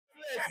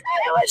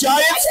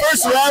Giants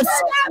first refs.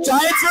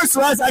 Giants first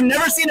refs. I've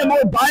never seen a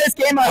more biased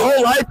game my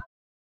whole life.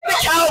 The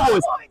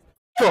Cowboys.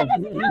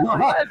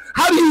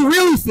 How do you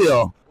really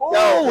feel?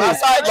 Yo,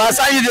 last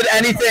time you did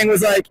anything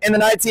was like in the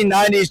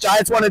 1990s.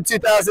 Giants won in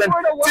 2000,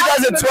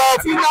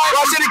 2012.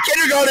 Watching in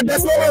kindergarten,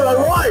 best moment of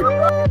my life.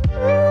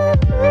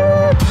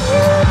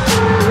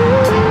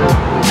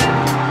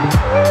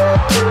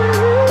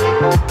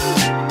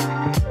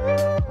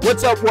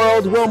 What's up,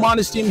 world? Will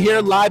Monestein here,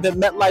 live at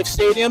MetLife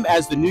Stadium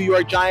as the New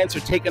York Giants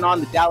are taking on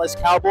the Dallas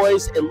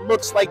Cowboys. It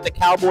looks like the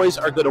Cowboys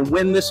are going to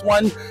win this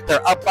one.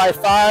 They're up by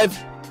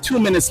 5. 2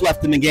 minutes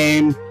left in the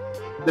game.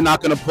 They're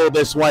not going to pull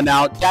this one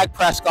out. Dak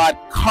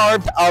Prescott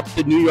carved up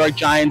the New York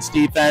Giants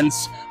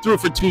defense, threw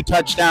for 2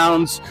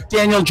 touchdowns.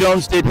 Daniel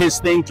Jones did his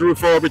thing, threw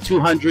for over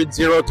 200,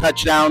 0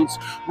 touchdowns.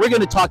 We're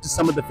going to talk to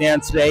some of the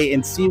fans today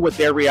and see what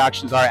their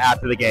reactions are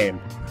after the game.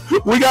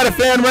 We got a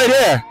fan right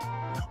here.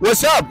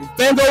 What's up?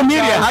 FanDuel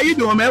Media, how you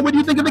doing, man? What do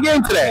you think of the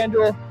game today?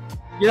 FanDuel,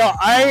 you know,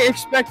 I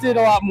expected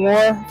a lot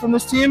more from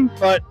this team,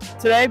 but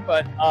I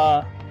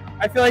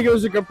feel like it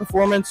was a good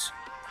performance.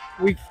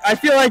 I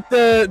feel like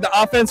the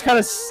offense kind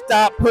of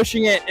stopped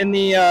pushing it in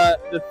the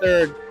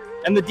third,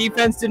 and the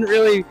defense didn't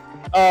really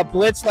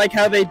blitz like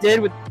how they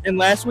did in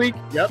last week.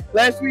 Yep.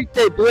 Last week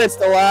they blitzed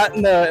a lot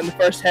in the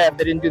first half.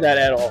 They didn't do that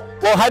at all.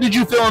 Well, how did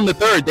you feel in the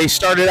third? They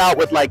started out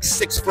with like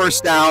 6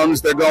 first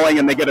downs. They're going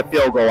and they get a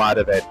field goal out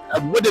of it.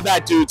 What did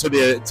that do to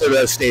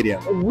the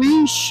stadium?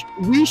 We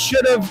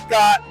should have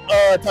got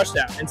a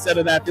touchdown instead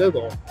of that field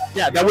goal.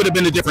 Yeah, that would have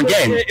been a different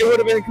game. It would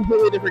have been a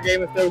completely different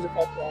game if there was a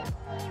touchdown.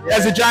 Yeah.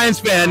 As a Giants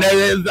fan,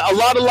 there's a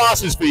lot of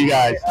losses for you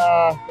guys.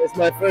 It's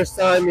my first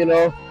time, you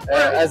know,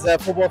 as a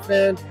football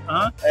fan,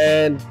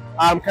 and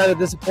I'm kind of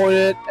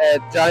disappointed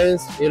at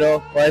Giants, you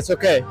know, but it's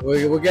okay.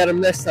 We'll get them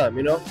next time,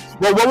 you know.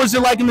 Well, what was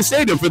it like in the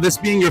stadium for this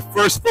being your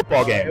first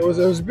football game? It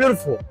was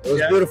beautiful. It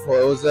was beautiful.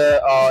 It was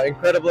an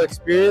incredible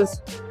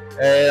experience,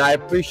 and I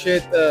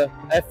appreciate the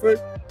effort.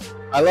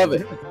 I love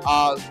it.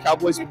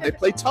 Cowboys, they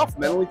play tough,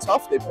 mentally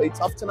tough. They play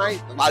tough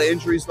tonight. A lot of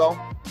injuries, though,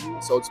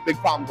 so it's a big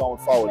problem going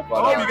forward.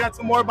 But, you got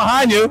some more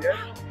behind you.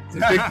 It's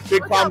a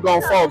big problem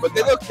going forward. But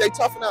they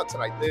toughen out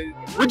tonight.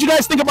 What'd you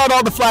guys think about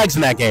all the flags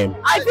in that game?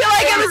 I feel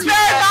like it was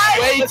very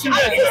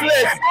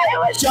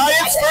biased.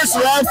 Giants first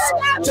refs.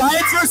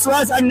 Giants first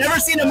refs. I've never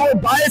seen a more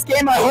biased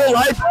game my whole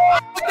life.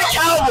 The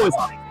Cowboys.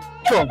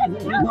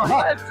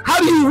 How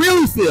do you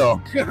really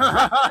feel?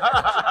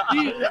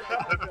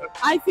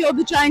 I feel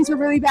the Giants are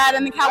really bad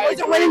and the Cowboys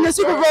are winning the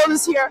Super Bowl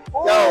this year.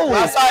 No,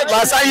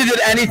 last time you did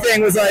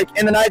anything was like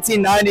in the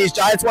 1990s.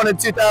 Giants won in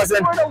 2000,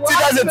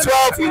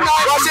 2012.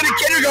 Watching in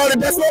kindergarten,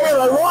 best moment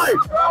of my life.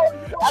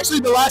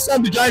 Actually, the last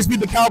time the Giants beat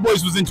the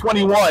Cowboys was in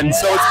 21,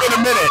 so it's been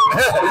a minute.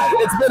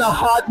 It's been a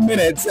hot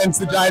minute since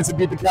the Giants have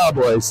beat the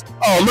Cowboys.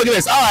 Oh, look at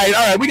this. All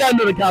right. We got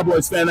another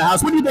Cowboys fan in the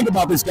house. What do you think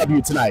about this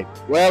W tonight?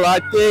 Well, I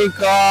think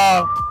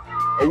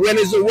a win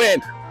is a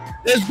win.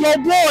 Let's go,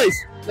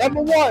 boys!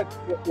 Number 1.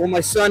 Well, my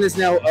son is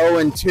now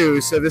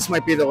 0-2, so this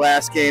might be the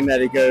last game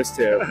that he goes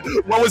to.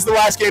 What was the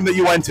last game that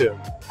you went to?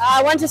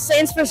 I went to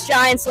Saints vs.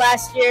 Giants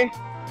last year.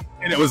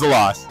 And it was a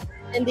loss.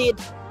 Indeed.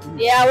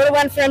 Yeah, I would have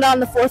went for it on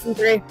the 4th and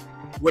 3.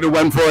 Would have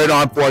went for it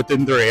on 4th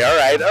and 3. All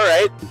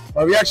right.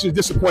 My reaction is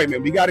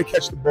disappointment. We got to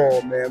catch the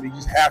ball, man. We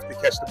just have to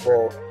catch the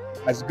ball.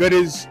 As good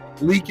as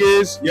Leak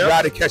is, you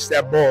got to catch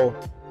that ball.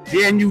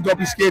 You don't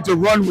be scared to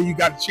run when you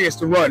got a chance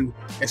to run.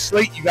 And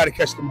Slate, you got to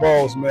catch the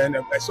balls, man.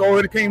 That's all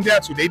it came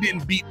down to. They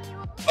didn't beat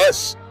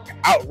us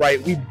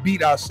outright. We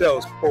beat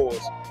ourselves, pause.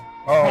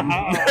 But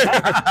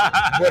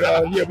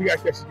we got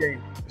to catch the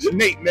game. It's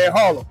Nate, man,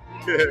 Harlem.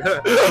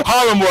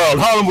 Harlem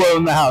World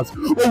in the house.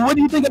 Well, what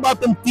do you think about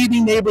them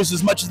feeding neighbors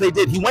as much as they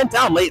did? He went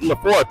down late in the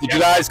 4th. Did you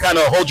guys kind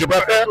of hold your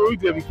breath there? We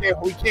did.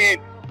 We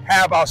can't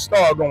have our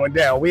star going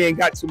down. We ain't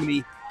got too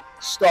many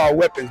star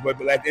weapons, but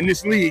like in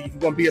this league, if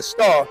you're gonna be a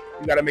star,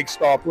 you got to make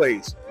star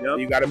plays.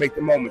 You got to make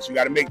the moments. You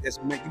got to make this.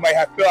 You might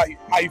have feel like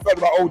how you felt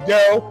about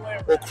Odell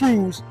or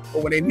Cruz,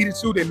 but when they needed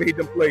to, they made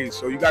them plays.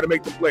 So you got to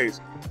make them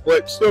plays.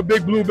 But still,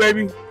 Big Blue,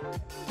 baby.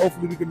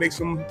 Hopefully, we can make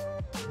some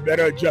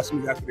better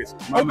adjustments after this.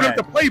 Open up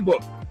the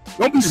playbook.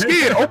 Don't be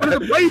scared. Open up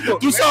the playbook.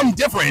 Do something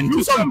different.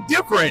 Do something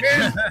different.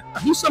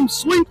 Do some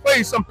swing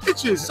plays, some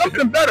pitches,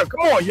 something better.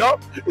 Come on, y'all.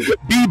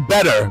 Be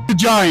better. The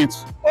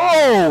Giants.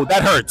 Oh,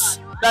 that hurts.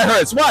 That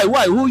hurts. Why?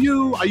 Are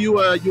you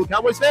a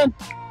Cowboys fan?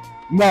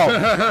 No.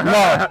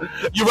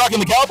 You rocking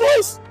the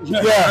Cowboys?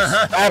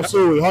 Yes,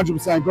 absolutely,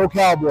 100%. Go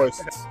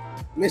Cowboys.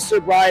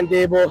 Mr. Brian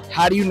Dable,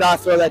 how do you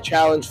not throw that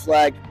challenge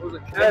flag?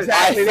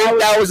 I think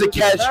that was a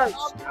catch.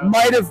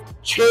 Might have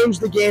changed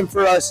the game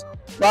for us.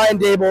 Brian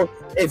Dable,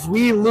 if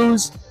we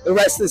lose the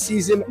rest of the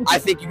season, I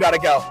think you got to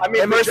go. I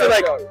mean, firstly,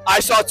 I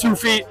saw 2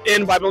 feet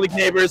in by Malik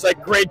Neighbors,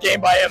 great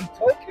game by him.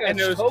 And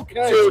it was 2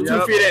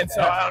 feet in,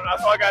 so I don't know.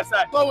 That's all I got to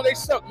say. Oh, they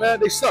suck, man.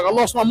 They suck. I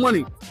lost my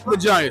money for the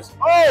Giants.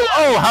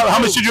 How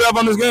much did you have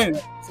on this game?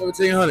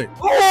 $1,700.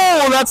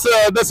 Oh,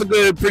 that's a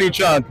good, pretty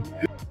chunk.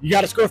 You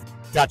got to score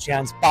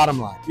touchdowns, bottom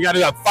line. You got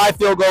to have 5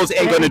 field goals,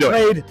 ain't going to do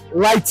it. Played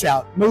lights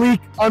out.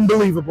 Malik,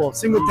 unbelievable.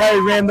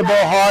 Singletary ran the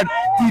ball hard.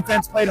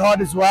 Defense played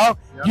hard as well.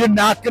 You're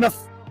not going to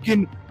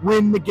fucking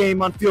win the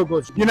game on field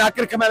goals. You're not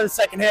going to come out of the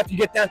second half. You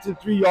get down to the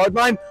 3-yard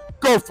line,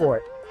 go for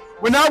it.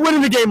 We're not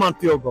winning the game on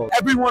field goals.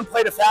 Everyone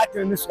played a factor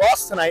in this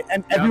loss tonight,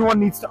 and everyone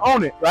needs to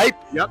own it, right?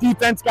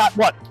 Defense got,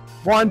 what,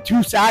 1,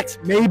 2 sacks,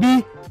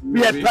 maybe? We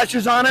had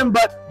pressures on him,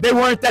 but they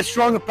weren't that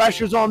strong of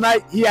pressures all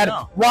night. He had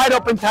wide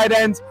open tight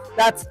ends.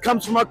 That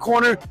comes from our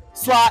corner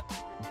slot,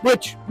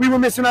 which we were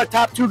missing our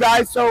top 2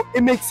 guys, so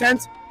it makes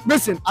sense.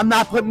 Listen, I'm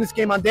not putting this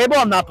game on Dable.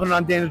 I'm not putting it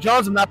on Daniel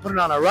Jones. I'm not putting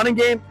it on our running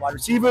game, wide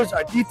receivers,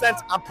 our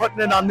defense. I'm putting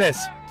it on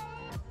this.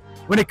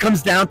 When it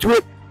comes down to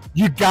it,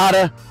 you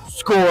gotta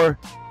score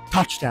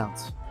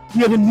touchdowns.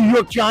 We are the New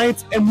York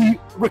Giants, and we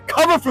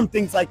recover from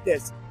things like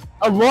this.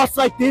 A loss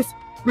like this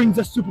brings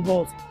us Super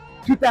Bowls.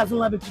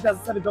 2011,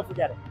 2007, don't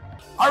forget it.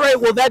 All right,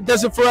 well, that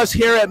does it for us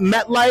here at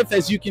MetLife.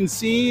 As you can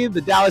see, the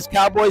Dallas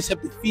Cowboys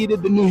have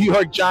defeated the New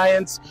York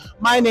Giants.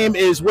 My name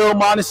is Will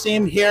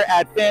Montesteam here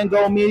at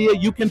Fango Media.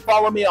 You can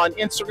follow me on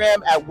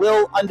Instagram at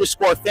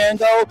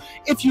Will_Fango.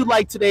 If you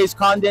like today's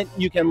content,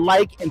 you can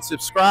like and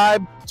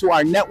subscribe to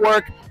our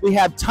network. We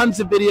have tons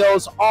of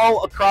videos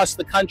all across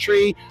the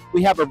country.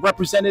 We have a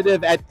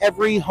representative at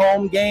every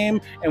home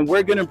game, and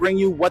we're going to bring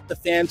you what the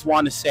fans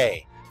want to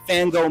say.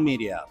 Fango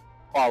Media.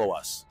 Follow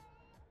us.